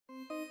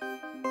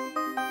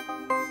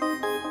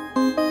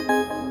Hello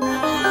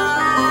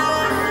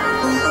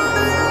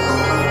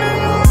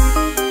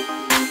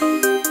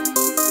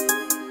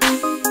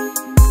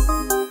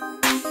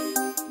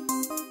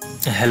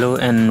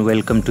and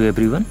welcome to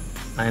everyone.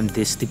 I am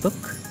Deep,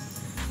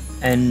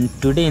 and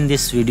today in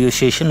this video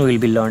session we will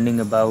be learning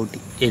about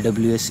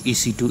AWS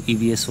EC2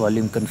 EBS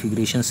volume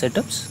configuration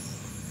setups.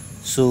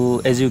 So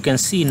as you can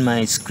see in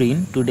my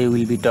screen, today we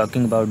will be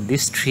talking about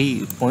these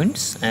 3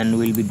 points and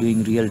we will be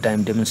doing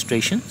real-time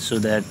demonstration so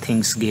that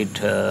things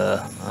get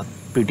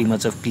pretty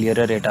much of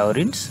clearer at our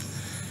ends.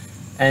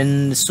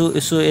 And so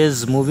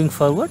as moving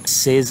forward,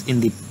 says in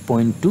the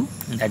point 2,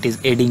 that is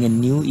adding a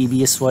new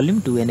EBS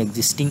volume to an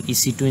existing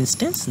EC2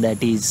 instance,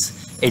 that is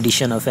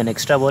addition of an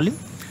extra volume.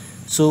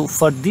 So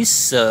for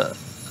this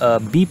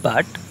B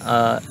part,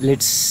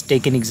 let's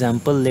take an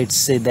example. Let's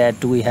say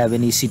that we have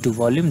an EC2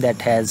 volume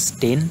that has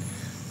 10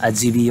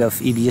 GB of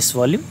EBS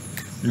volume.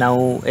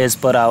 Now as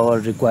per our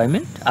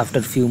requirement, after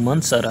few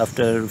months or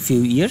after few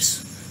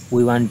years,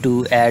 we want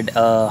to add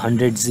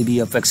 100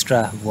 GB of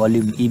extra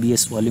volume,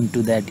 EBS volume,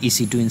 to that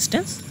EC2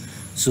 instance.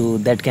 So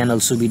that can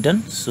also be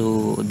done.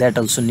 So that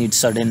also needs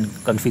certain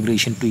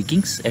configuration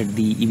tweakings at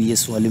the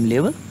EBS volume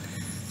level.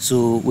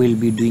 So we'll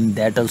be doing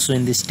that also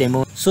in this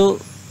demo. So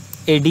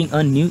adding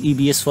a new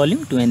EBS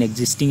volume to an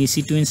existing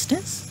EC2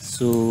 instance.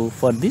 So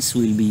for this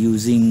we'll be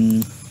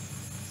using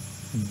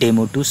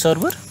demo2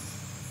 server.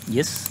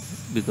 Yes,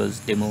 because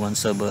demo1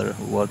 server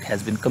work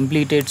has been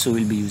completed. So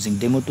we'll be using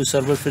demo2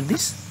 server for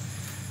this.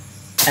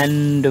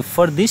 And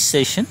for this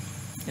session,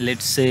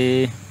 let's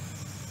say,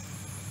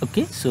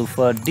 okay, so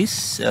for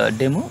this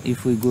demo,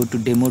 if we go to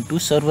demo2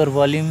 server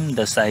volume,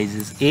 the size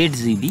is 8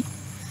 GB.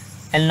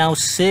 And now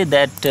say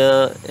that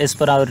as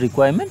per our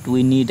requirement,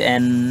 we need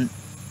an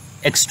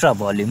extra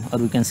volume, or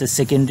we can say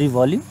secondary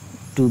volume,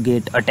 to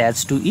get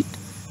attached to it.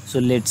 So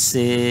let's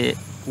say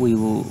we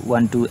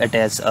want to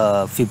attach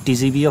 50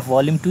 GB of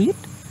volume to it.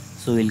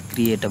 So we'll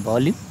create a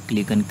volume,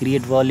 click on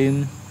create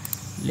volume.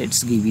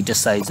 Let's give it a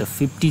size of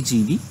 50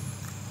 GB.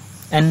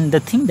 And the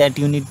thing that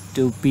you need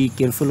to be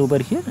careful over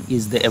here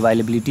is the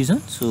availability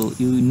zone. So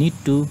you need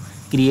to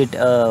create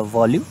a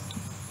volume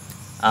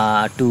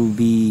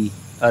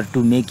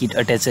to make it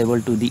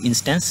attachable to the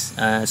instance,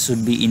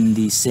 should be in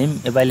the same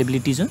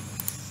availability zone.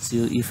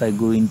 So if I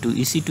go into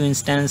EC2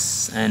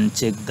 instance and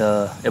check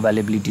the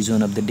availability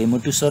zone of the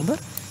demo2 server,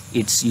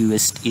 it's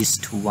US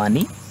East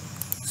 1E.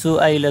 So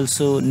I'll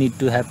also need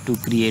to have to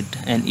create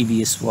an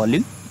EBS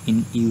volume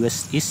in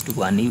US East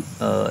 1E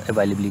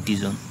availability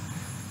zone.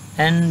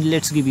 And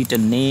let's give it a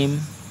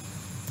name.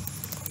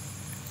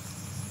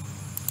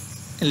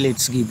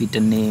 Let's give it a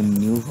name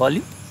new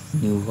volume.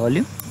 New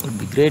volume would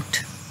be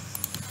great.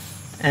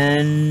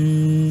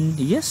 And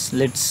yes,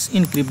 let's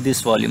encrypt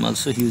this volume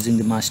also using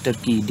the master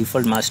key,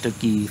 default master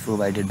key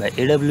provided by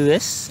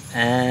AWS.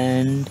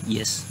 And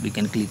yes, we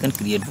can click on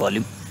create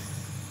volume.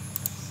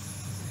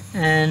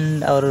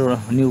 And our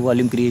new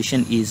volume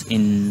creation is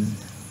in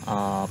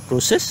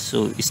process.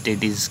 So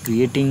state is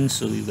creating,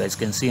 so you guys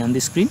can see on the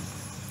screen.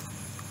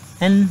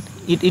 And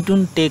it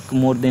won't take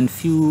more than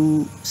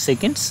few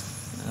seconds,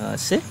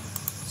 say.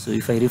 So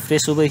if I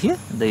refresh over here,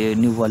 the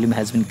new volume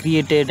has been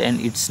created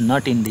and it's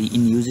not in the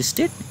in use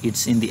state,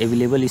 it's in the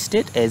available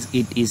state, as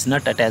it is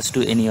not attached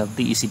to any of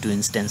the EC2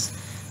 instance.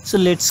 So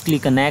let's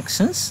click on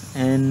actions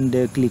and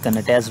click on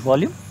attach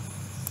volume.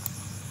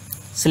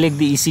 Select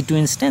the EC2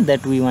 instance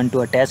that we want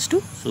to attach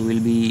to. So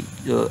we'll be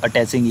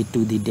attaching it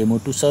to the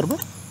demo2 server.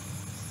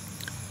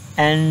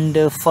 And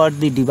for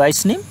the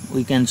device name,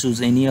 we can choose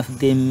any of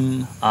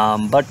them,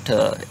 but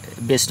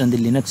based on the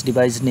Linux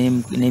device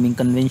naming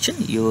convention,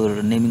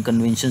 your naming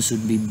convention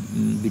should be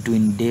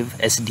between dev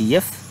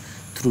SDF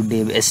through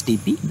dev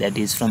SDP, that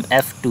is from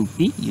F to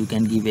P. You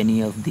can give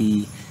any of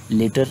the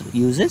later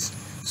uses.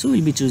 So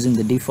we'll be choosing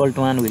the default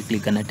one. We'll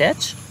click on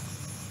attach.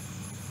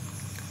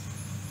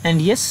 And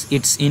yes,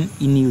 it's in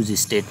use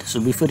state. So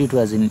before it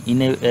was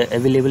in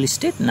available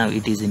state, now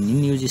it is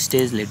in use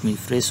state. Let me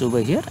refresh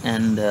over here,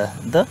 and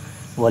the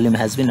volume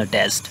has been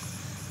attached.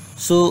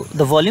 So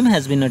the volume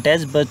has been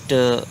attached, but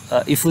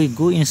if we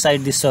go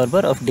inside the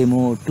server of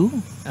demo2,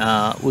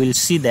 we'll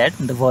see that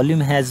the volume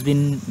has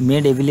been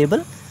made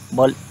available,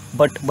 but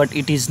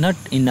it is not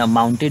in a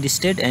mounted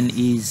state and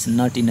is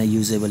not in a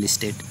usable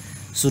state.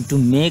 So to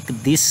make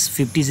this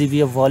 50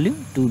 GB of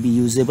volume to be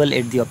usable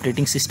at the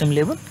operating system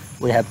level,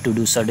 we have to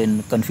do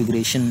certain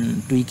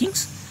configuration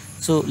tweakings.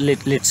 So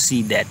let's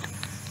see that.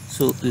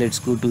 So let's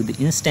go to the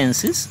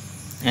instances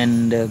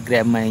and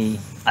grab my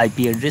IP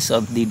address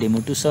of the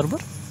demo2 server,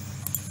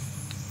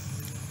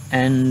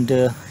 and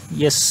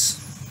yes,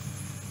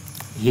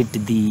 hit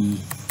the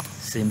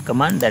same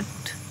command that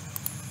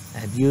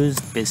I have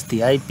used, paste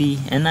the IP,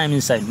 and I'm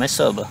inside my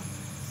server.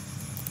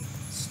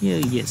 So,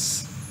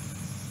 yes,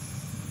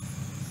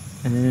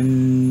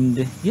 and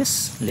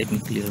yes, let me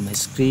clear my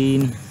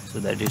screen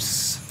so that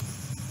it's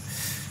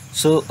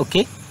so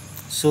okay.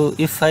 So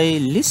if I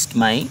list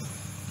my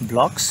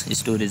blocks,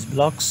 storage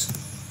blocks,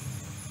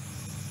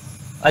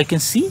 I can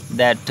see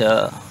that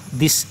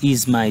this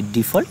is my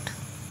default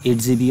 8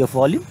 GB of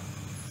volume,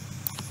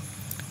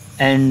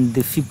 and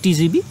the 50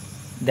 GB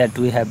that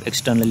we have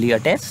externally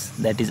attached,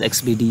 that is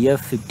XBDF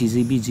 50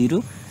 GB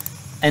 0,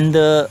 and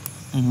the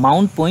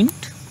mount point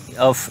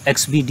of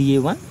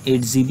XBDA1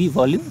 8 GB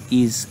volume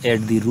is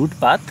at the root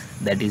path,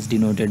 that is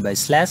denoted by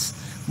slash,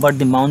 but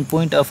the mount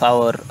point of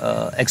our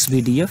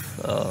XBDF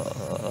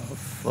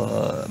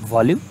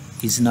volume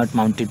is not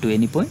mounted to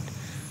any point.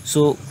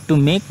 So to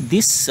make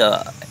this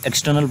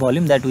external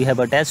volume that we have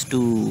attached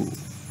to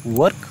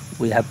work,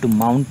 we have to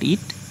mount it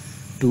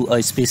to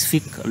a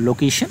specific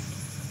location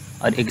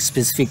or a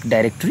specific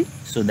directory,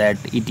 so that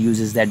it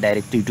uses that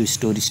directory to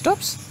store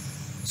stops.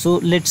 So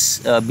let's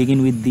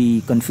begin with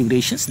the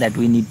configurations that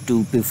we need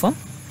to perform.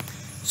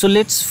 So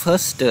let's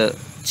first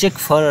check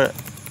for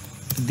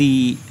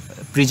the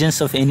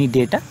presence of any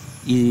data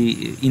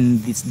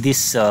in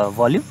this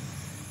volume.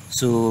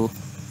 So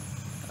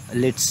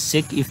let's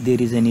check if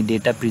there is any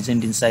data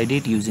present inside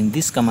it using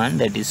this command,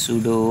 that is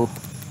sudo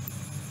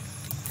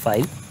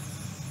file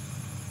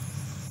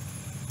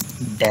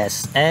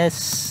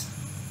 -s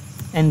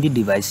and the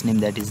device name,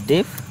 that is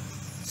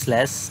dev/xvdf.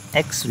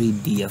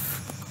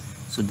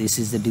 So this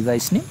is the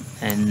device name,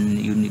 and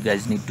you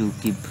guys need to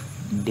keep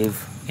dev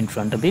in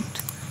front of it.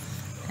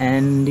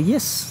 And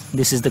yes,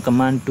 this is the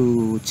command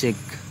to check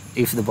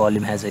if the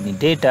volume has any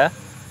data.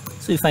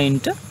 So if I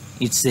enter,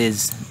 it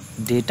says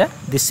data.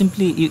 This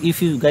simply,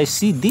 if you guys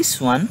see this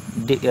one,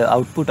 the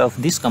output of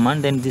this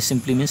command, then this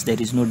simply means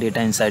there is no data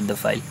inside the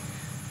file.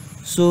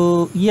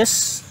 So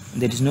yes,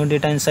 there is no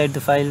data inside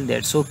the file,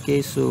 that's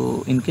okay.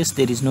 So in case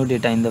there is no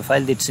data in the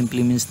file, that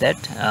simply means that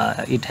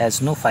it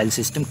has no file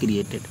system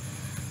created.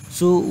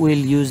 So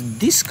we'll use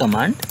this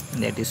command,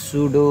 that is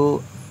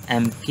sudo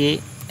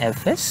mkfs/t,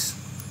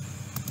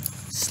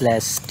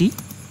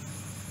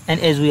 and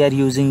as we are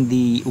using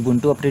the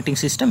Ubuntu operating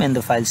system and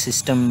the file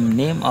system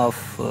name of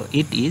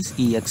it is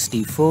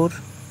ext4,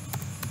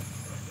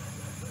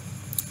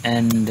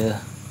 and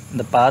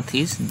the path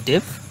is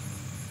dev/xvdf.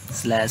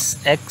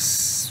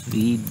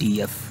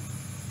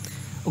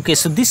 Okay,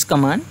 so this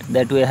command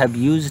that we have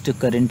used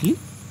currently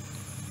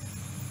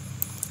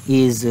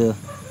is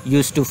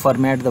used to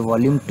format the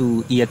volume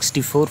to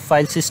ext4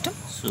 file system.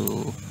 So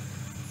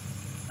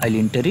I'll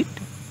enter it,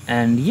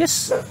 and yes,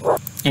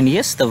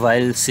 the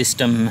file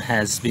system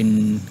has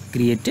been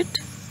created.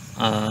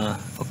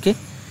 Okay,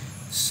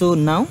 so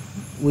now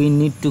we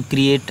need to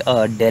create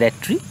a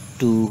directory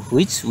to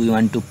which we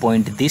want to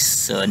point this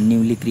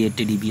newly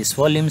created EBS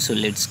volume. So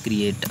let's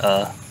create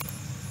a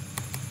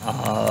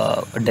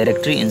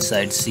directory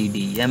inside cd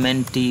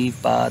mnt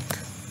path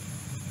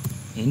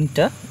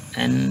enter,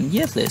 and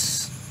yes,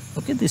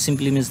 okay, this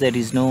simply means there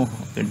is no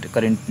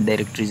current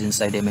directories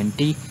inside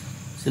mnt.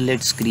 So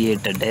let's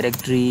create a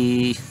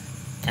directory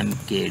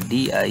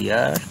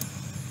mkdir.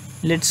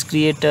 Let's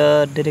create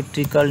a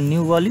directory called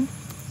new volume.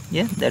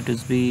 Yeah, that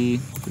would be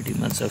pretty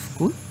much of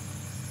cool.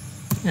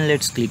 And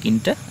let's click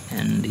enter,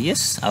 and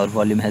yes, our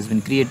volume has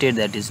been created,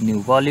 that is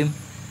new volume.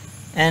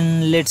 And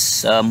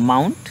let's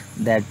mount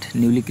that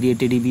newly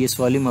created EBS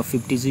volume of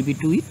 50 GB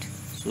to it.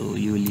 So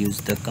you will use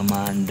the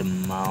command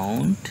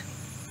mount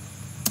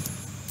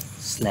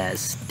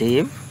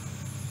 /dev/xvdf.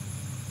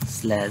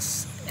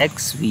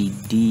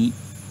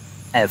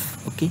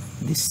 okay,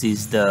 this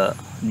is the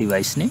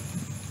device name.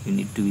 You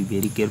need to be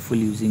very careful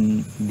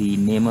using the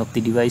name of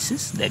the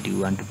devices that you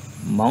want to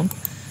mount.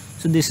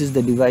 So this is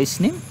the device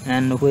name,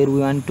 and where we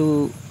want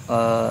to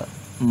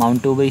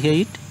mount over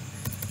here it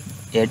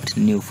at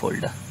new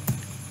folder.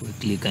 We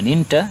click on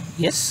enter.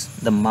 Yes,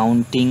 the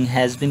mounting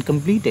has been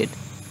completed.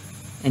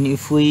 And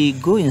if we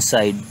go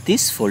inside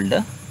this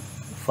folder,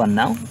 for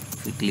now,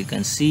 if we click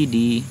on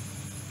cd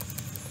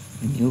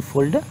new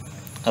folder,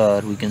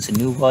 or we can say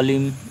new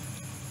volume,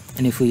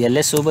 and if we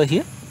ls over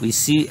here, we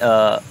see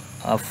a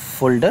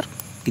folder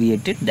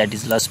created, that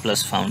is lost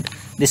plus found.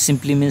 This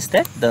simply means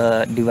that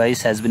the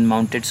device has been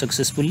mounted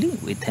successfully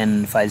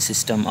within file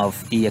system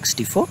of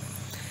ext4.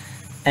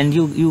 And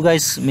you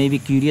guys may be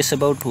curious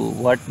about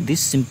what this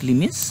simply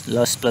means,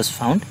 lost plus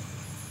found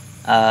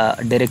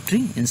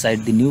directory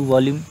inside the new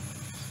volume.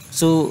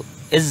 So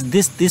as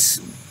this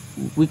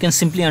we can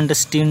simply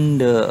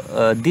understand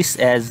this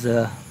as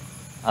a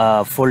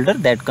folder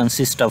that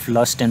consists of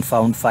lost and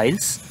found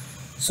files.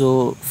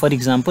 So for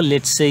example,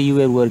 let's say you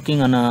were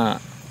working on a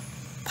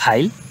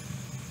file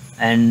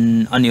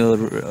and on your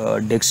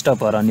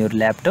desktop or on your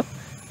laptop,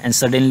 and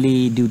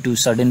suddenly due to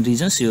certain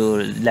reasons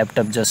your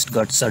laptop just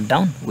got shut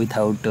down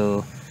without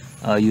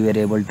you were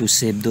able to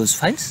save those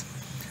files.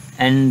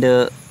 And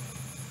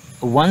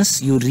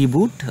once you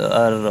reboot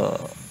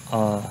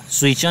or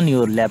switch on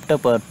your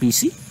laptop or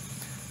PC,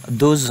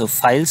 those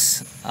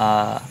files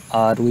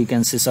or we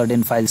can say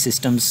certain file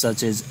systems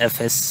such as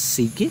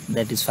fsck,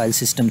 that is file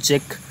system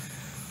check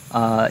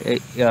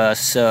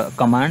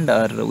command,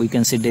 or we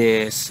can say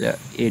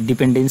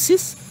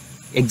dependencies,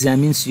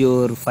 examines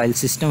your file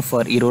system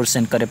for errors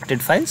and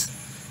corrupted files.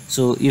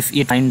 So if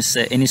it finds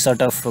any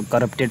sort of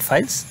corrupted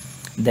files,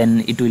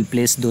 then it will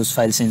place those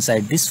files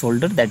inside this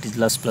folder, that is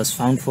lost plus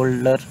found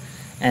folder.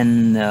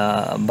 And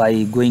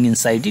by going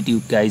inside it,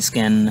 you guys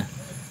can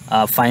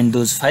find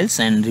those files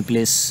and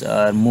replace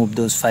move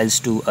those files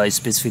to a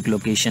specific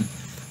location.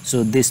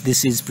 So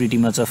this is pretty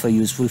much of a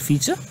useful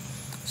feature,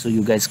 so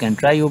you guys can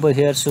try over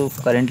here. So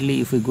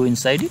currently if we go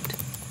inside it,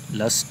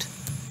 lust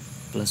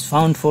plus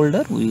found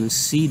folder, we will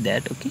see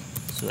that okay,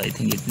 so I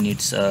think it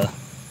needs a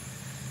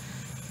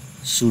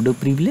sudo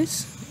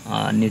privilege,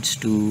 needs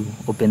to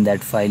open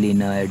that file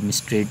in a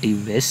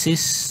administrative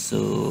basis.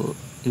 So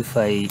if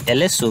I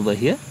ls over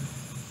here,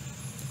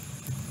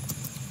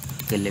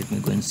 okay, let me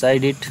go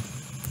inside it,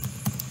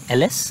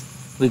 ls,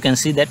 we can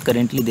see that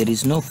currently there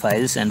is no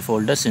files and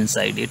folders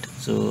inside it.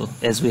 So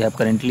as we have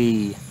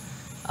currently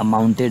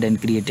mounted and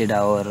created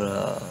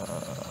our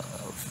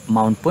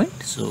mount point,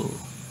 so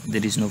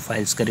there is no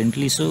files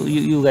currently. So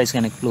you guys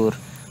can explore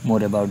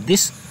more about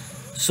this.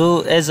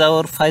 So as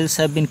our files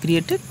have been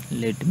created,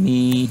 let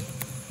me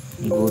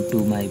go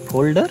to my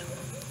folder,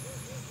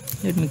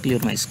 let me clear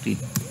my screen.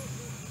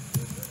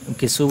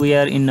 Okay, so we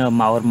are in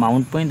our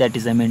mount point, that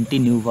is MNT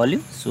new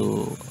volume.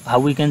 So how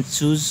we can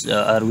choose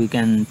or we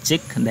can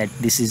check that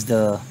this is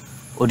the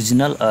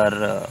original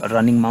or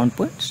running mount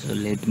point. So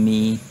let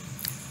me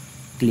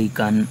click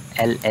on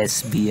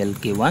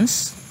LSBLK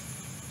once,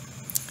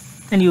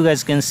 and you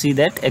guys can see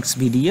that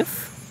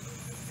XBDF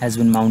has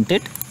been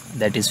mounted,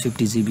 that is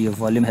 50 GB of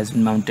volume has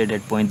been mounted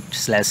at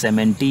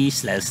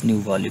 ./MNT/new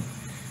volume.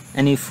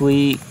 And if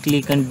we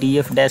click on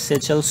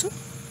df-h also,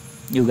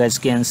 you guys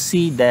can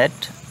see that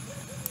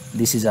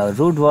this is our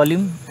root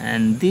volume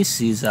and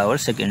this is our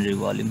secondary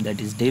volume,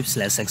 that is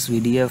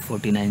dev/xvdf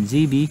 49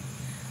 GB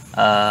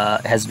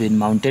has been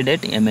mounted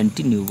at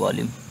MNT new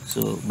volume.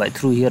 So by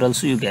through here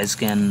also you guys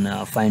can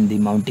find the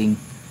mounting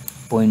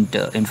point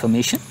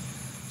information.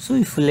 So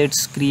if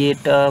let's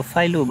create a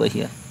file over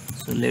here,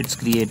 so let's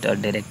create a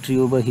directory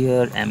over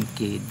here,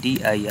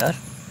 mkdir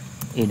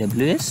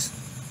AWS,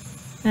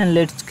 and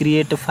let's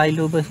create a file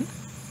over here.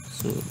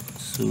 So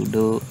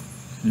sudo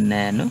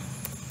nano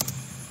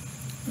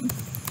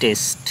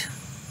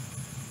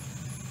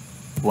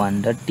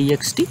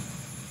test1.txt,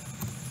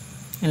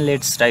 and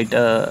let's write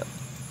a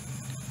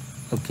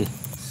okay,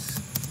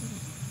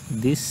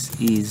 this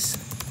is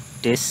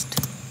test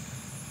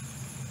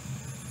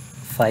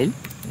file,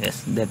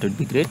 yes, that would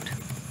be great,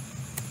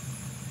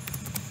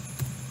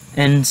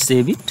 and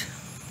save it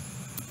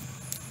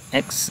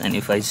x. And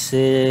if I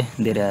say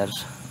there are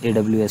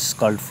AWS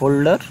called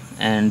folder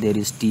and there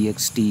is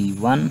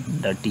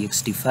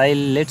txt1.txt file,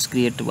 let's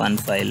create one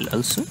file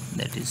also,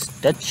 that is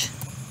touch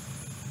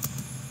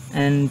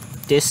and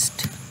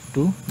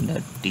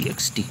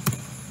test2.txt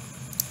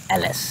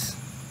ls.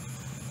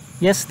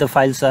 Yes, the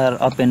files are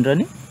up and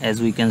running.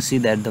 As we can see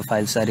that the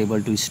files are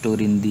able to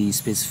store in the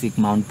specific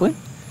mount point,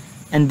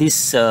 and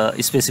this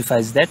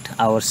specifies that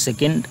our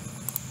second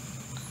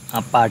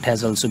part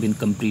has also been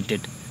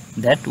completed,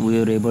 that we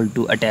were able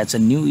to attach a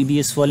new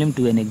EBS volume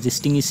to an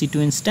existing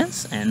EC2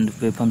 instance and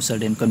perform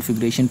certain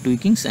configuration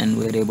tweakings, and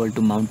we are able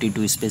to mount it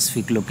to a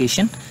specific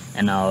location,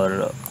 and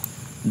our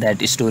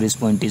that storage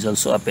point is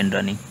also up and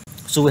running.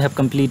 So we have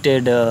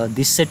completed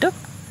this setup,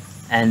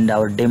 and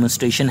our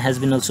demonstration has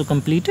been also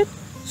completed.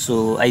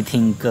 So I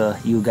think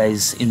you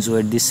guys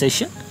enjoyed this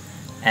session,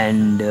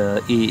 and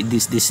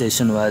this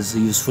session was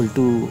useful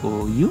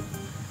to you.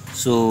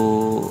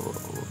 So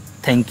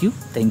thank you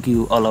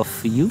all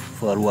of you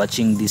for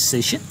watching this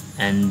session,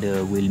 and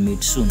we'll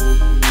meet soon.